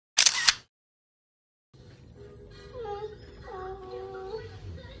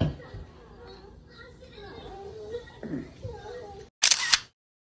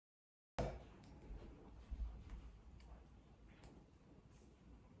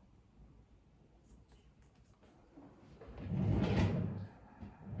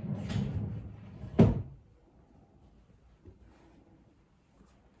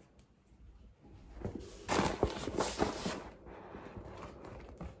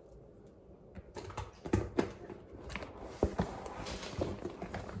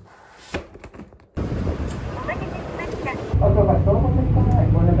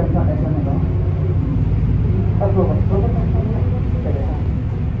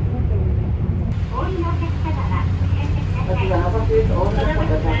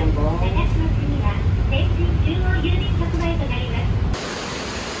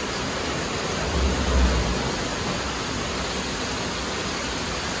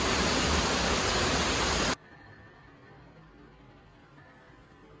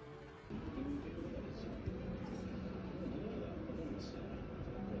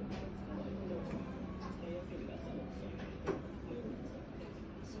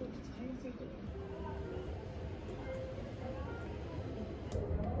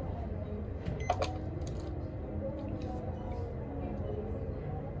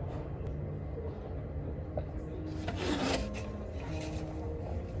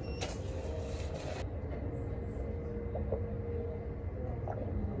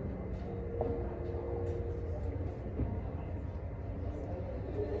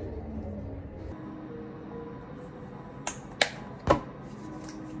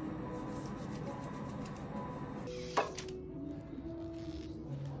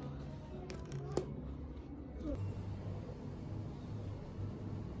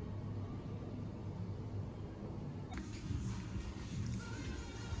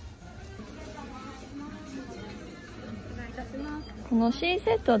この C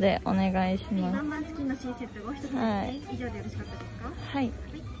セットでお願いします。南蛮チキンの C セットがお一つですね。はい、以上でよろしかったですか？はい。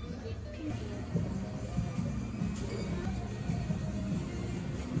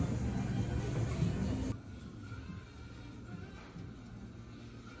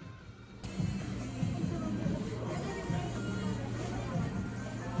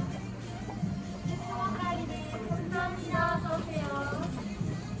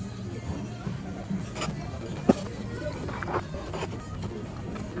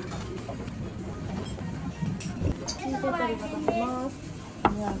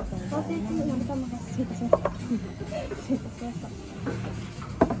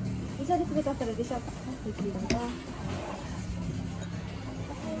以上ですべておそれでしょうか？ご注意どうぞ。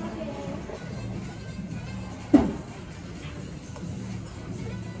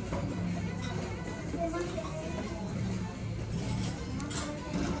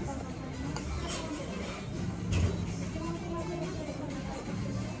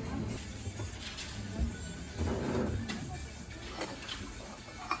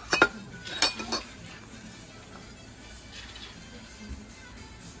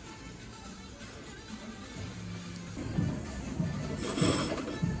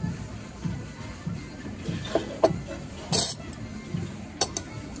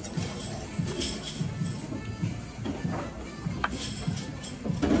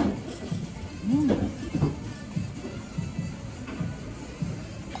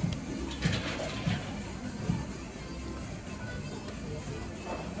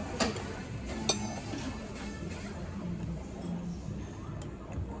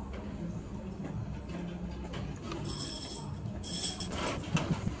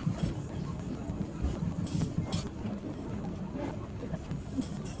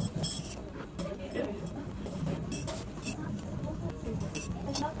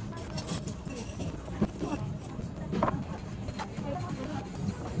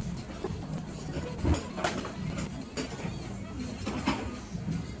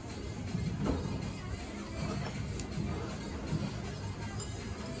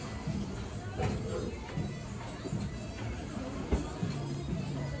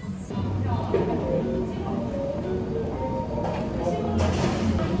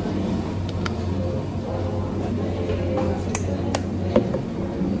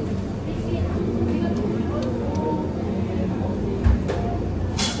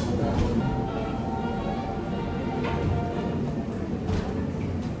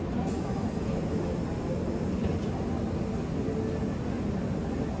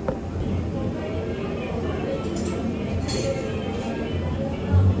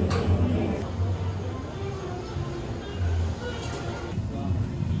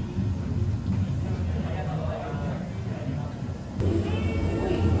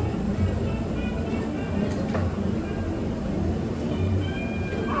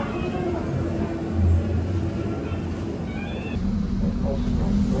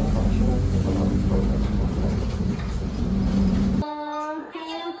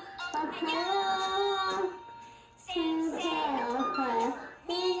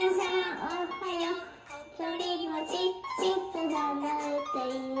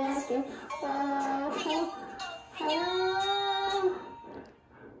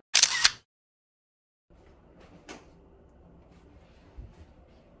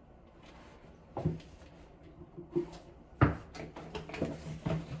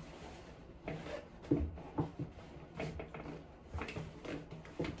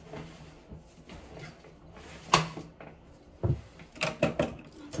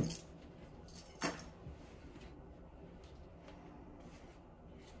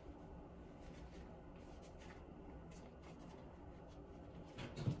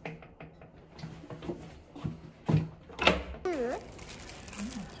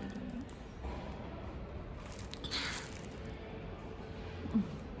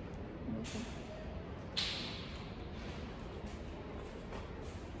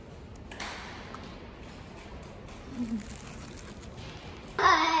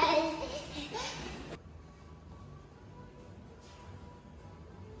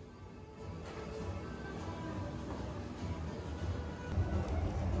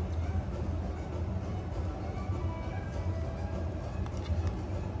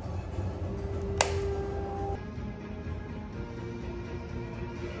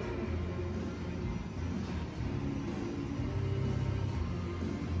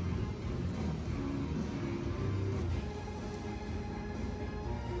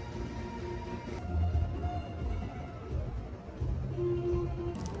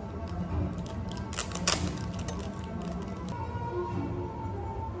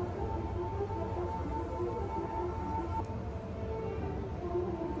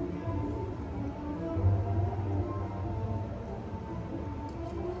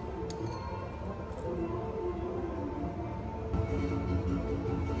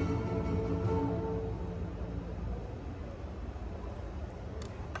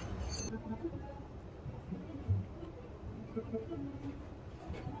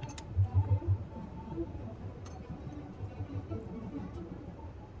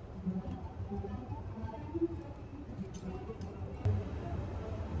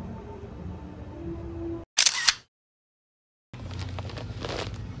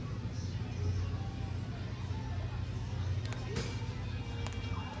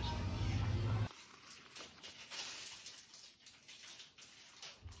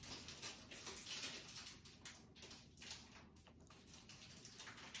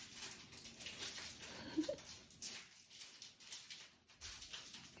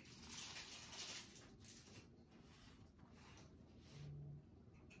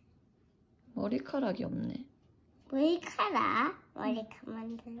 머리카락이 없네. 머리카락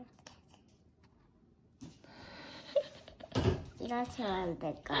만들어. 이렇게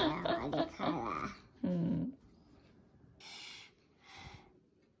만들 거야, 머리카락.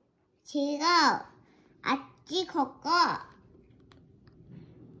 지금 아찌 걷고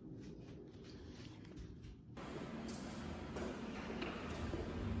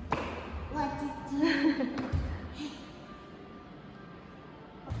와찌찌.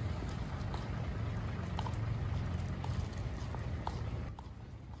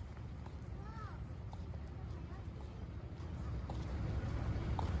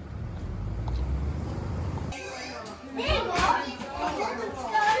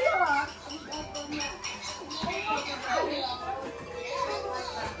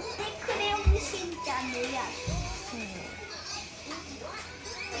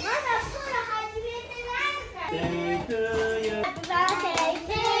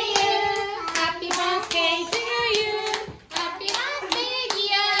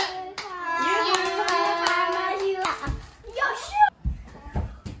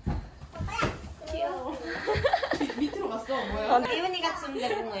 밑으로 갔어. 뭐야? 예은이가 주면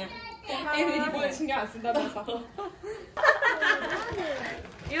되는 거야. 예은이 뭘 신경 안 쓴다면서.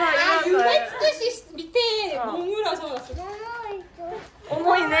 이거 유네스트시 밑에 몸이라서 났어.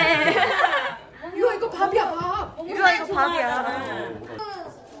 어머이네. 이거 밥이야, 밥. 이거 밥이야.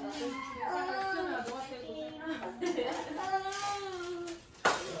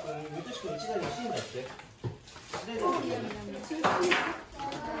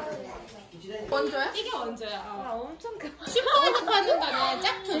 원조야? 이게 원조야. 엄청 크다. 슈퍼에서 파는다네.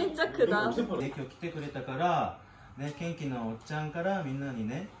 짝퉁. 진짜 크다. 今日来てくれたから、ね、元気なおっちゃんからみんなに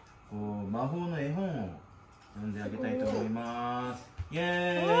ね、こう魔法の絵本を読んであげたいと思います。イエ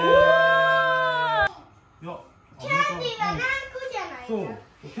ーイ。いや、キャンディーが何個じゃない。そう、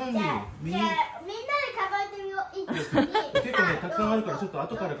キャンディーみんなで数えてみよう。結構ね、たくさんあるからちょっと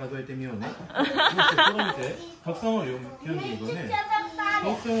後から数えてみようね。見て、たくさんあるよ、キャンディーがね。た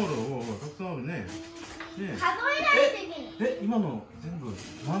くさんある、たくさんあるね。数えないといけない。今の全部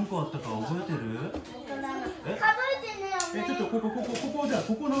何個あったか覚えてる？数えてね。ちょっとここじゃあ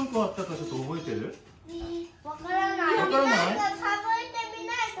ここ何個あったかちょっと覚えてる？わからない。わからない？数えてみ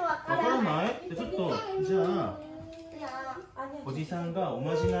ないとわからない。ちょっとじゃあおじさんがお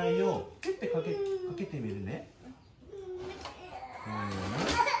まじないをピュッてかけてみるね。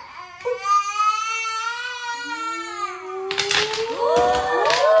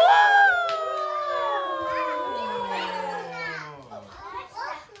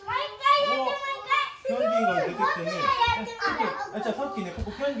キャンディーが出てきてね。じゃあさっきねこ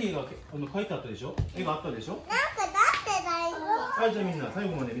こキャンディーが書いてあったでしょ。絵があったでしょ。なんかだってないの。じゃあみんな最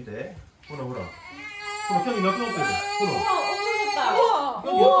後まで見て。ほらほら。このキャンディーなくなってる。ほら。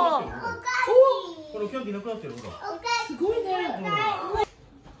キャンディーなくなってる。ほら。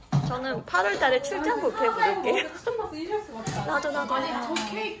 저는 8월달에 출장곡 해부를게요. 나도. 아니 저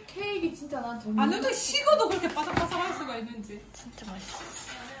케이크 진짜 난 정말. 안 해도 식어도 그렇게 바삭바삭할 수가 있는지. 진짜 맛있어.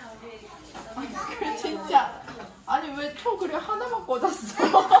 아니 그래 진짜. 아니 왜 초 그래 하나만 꽂았어?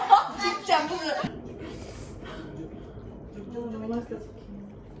 진짜 무슨. 너무 맛있어.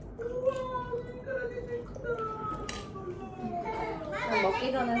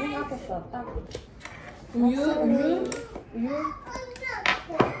 먹기 전에 생각했어. 딱 우유.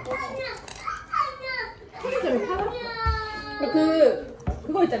 콜리점에 팔아?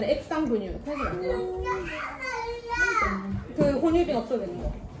 그거 있잖아 액상 분유 그 혼유빈 없어도 되는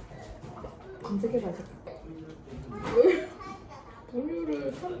거 검색해봐.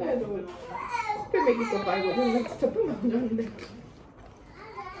 분유를 산다해도 커피 먹일 거 말고 그냥 진짜 뿅 나오는데.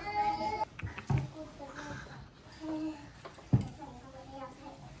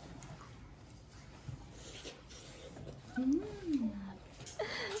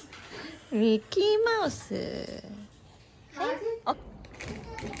 미키마우스.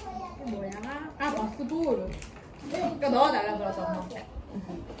 뭐야? 아 마스볼. 그러니까 넣어달라 그러죠 엄마한테.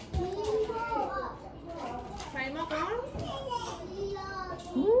 잘 먹어.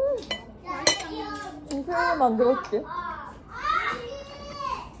 인생을 만들었지.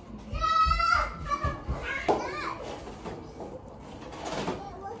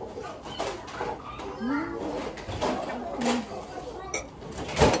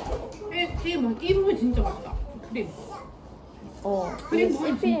 이 부분 진짜 맛있다. 크림. 크림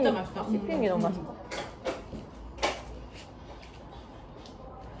부분 진짜 맛있다. 씹히는 게 너무 맛있다.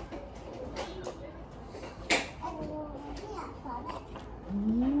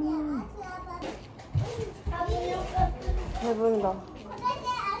 배부르다.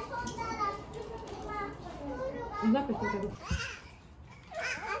 눈앞에 있어.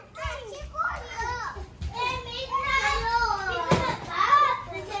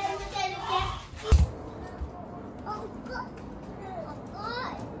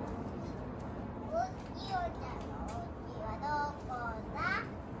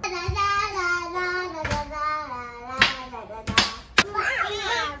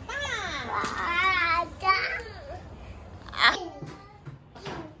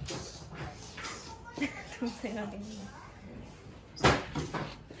 생각했네.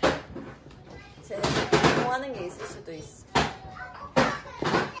 제가 좋아하는 게 있을 수도 있어.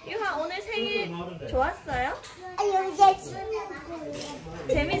 유하 오늘 생일 좋았어요?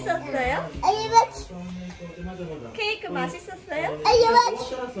 재밌었어요? 케이크 맛있었어요?